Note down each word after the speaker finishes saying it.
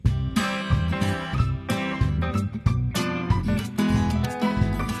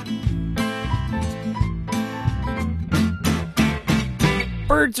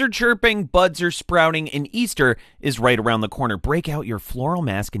Birds are chirping, buds are sprouting, and Easter is right around the corner. Break out your floral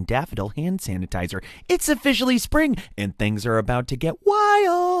mask and daffodil hand sanitizer. It's officially spring, and things are about to get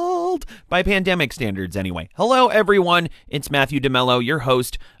wild. By pandemic standards, anyway. Hello, everyone. It's Matthew DeMello, your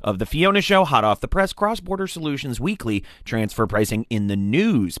host of The Fiona Show, hot off the press, Cross-Border Solutions Weekly, Transfer Pricing in the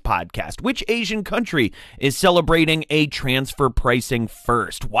News podcast. Which Asian country is celebrating a transfer pricing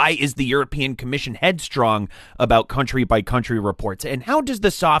first? Why is the European Commission headstrong about country-by-country reports? And how does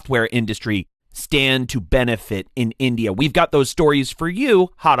the software industry stand to benefit in India? We've got those stories for you,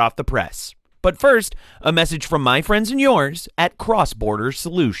 hot off the press. But first, a message from my friends and yours at Cross-Border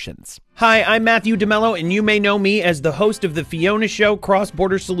Solutions. Hi, I'm Matthew DeMello, and you may know me as the host of the Fiona Show,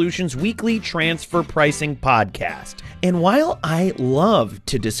 Cross-Border Solutions Weekly Transfer Pricing Podcast. And while I love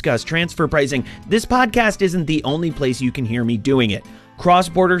to discuss transfer pricing, this podcast isn't the only place you can hear me doing it.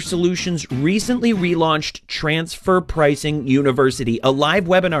 Cross-Border Solutions recently relaunched Transfer Pricing University, a live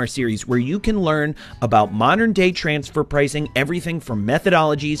webinar series where you can learn about modern-day transfer pricing, everything from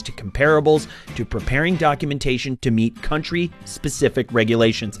methodologies to comparables to preparing documentation to meet country-specific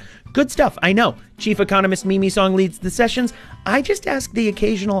regulations. Good stuff, I know. Chief Economist Mimi Song leads the sessions. I just ask the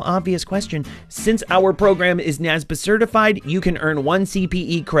occasional obvious question. Since our program is NASBA certified, you can earn 1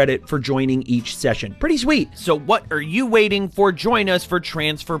 CPE credit for joining each session. Pretty sweet. So what are you waiting for? Join us for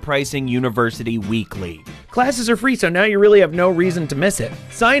Transfer Pricing University Weekly. Classes are free, so now you really have no reason to miss it.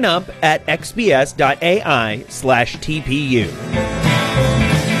 Sign up at xbs.ai/TPU.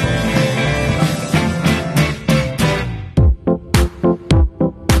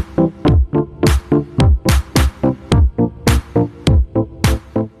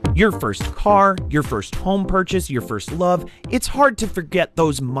 Your first car, your first home purchase, your first love, it's hard to forget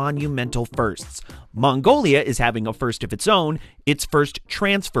those monumental firsts. Mongolia is having a first of its own, its first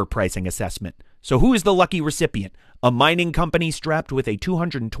transfer pricing assessment. So who is the lucky recipient? A mining company strapped with a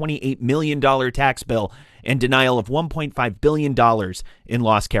 $228 million tax bill and denial of $1.5 billion in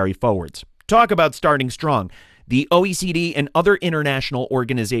loss carry-forwards. Talk about starting strong. The OECD and other international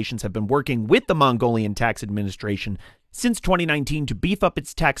organizations have been working with the Mongolian tax administration since 2019 to beef up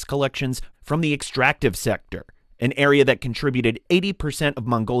its tax collections from the extractive sector, an area that contributed 80% of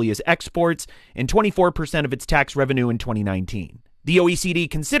Mongolia's exports and 24% of its tax revenue in 2019. The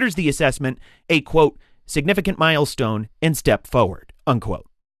OECD considers the assessment a, quote, significant milestone and step forward, unquote.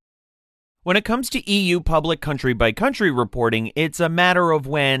 When it comes to EU public country-by-country reporting, it's a matter of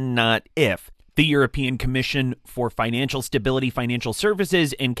when, not if. The European Commission for Financial Stability, Financial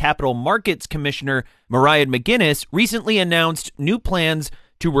Services, and Capital Markets Commissioner Mariah McGuinness recently announced new plans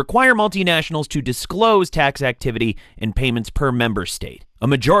to require multinationals to disclose tax activity and payments per member state. A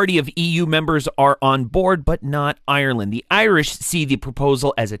majority of EU members are on board, but not Ireland. The Irish see the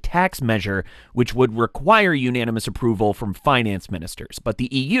proposal as a tax measure which would require unanimous approval from finance ministers, but the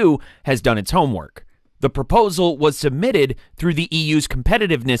EU has done its homework. The proposal was submitted through the EU's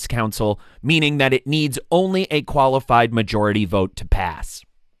Competitiveness Council, meaning that it needs only a qualified majority vote to pass.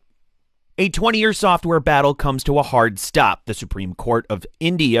 A 20-year software battle comes to a hard stop. The Supreme Court of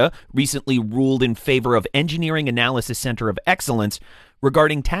India recently ruled in favor of Engineering Analysis Center of Excellence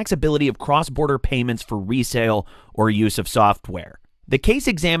regarding taxability of cross-border payments for resale or use of software. The case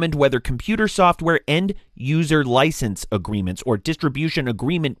examined whether computer software end-user license agreements or distribution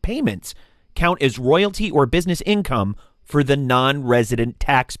agreement payments count as royalty or business income for the non-resident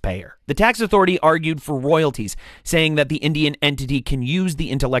taxpayer. The tax authority argued for royalties, saying that the Indian entity can use the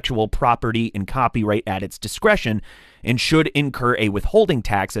intellectual property and copyright at its discretion and should incur a withholding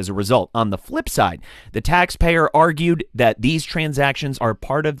tax as a result. On the flip side, the taxpayer argued that these transactions are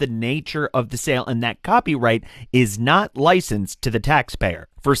part of the nature of the sale and that copyright is not licensed to the taxpayer.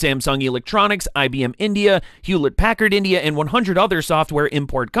 For Samsung Electronics, IBM India, Hewlett-Packard India, and 100 other software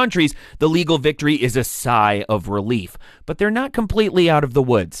import countries, the legal victory is a sigh of relief. But they're not completely out of the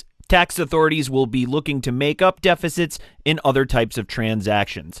woods. Tax authorities will be looking to make up deficits in other types of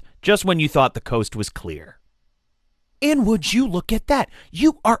transactions, just when you thought the coast was clear. And would you look at that?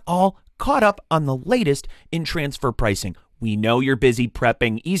 You are all caught up on the latest in transfer pricing. We know you're busy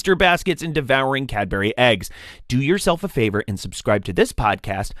prepping Easter baskets and devouring Cadbury eggs. Do yourself a favor and subscribe to this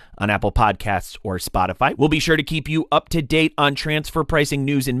podcast on Apple Podcasts or Spotify. We'll be sure to keep you up to date on transfer pricing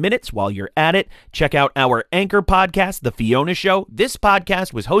news in minutes. While you're at it, check out our anchor podcast, The Fiona Show. This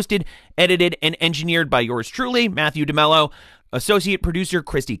podcast was hosted, edited, and engineered by yours truly, Matthew DeMello. Associate producer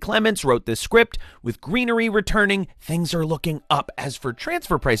Christy Clements wrote this script. With greenery returning, things are looking up. As for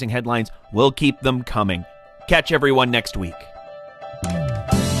transfer pricing headlines, we'll keep them coming. Catch everyone next week.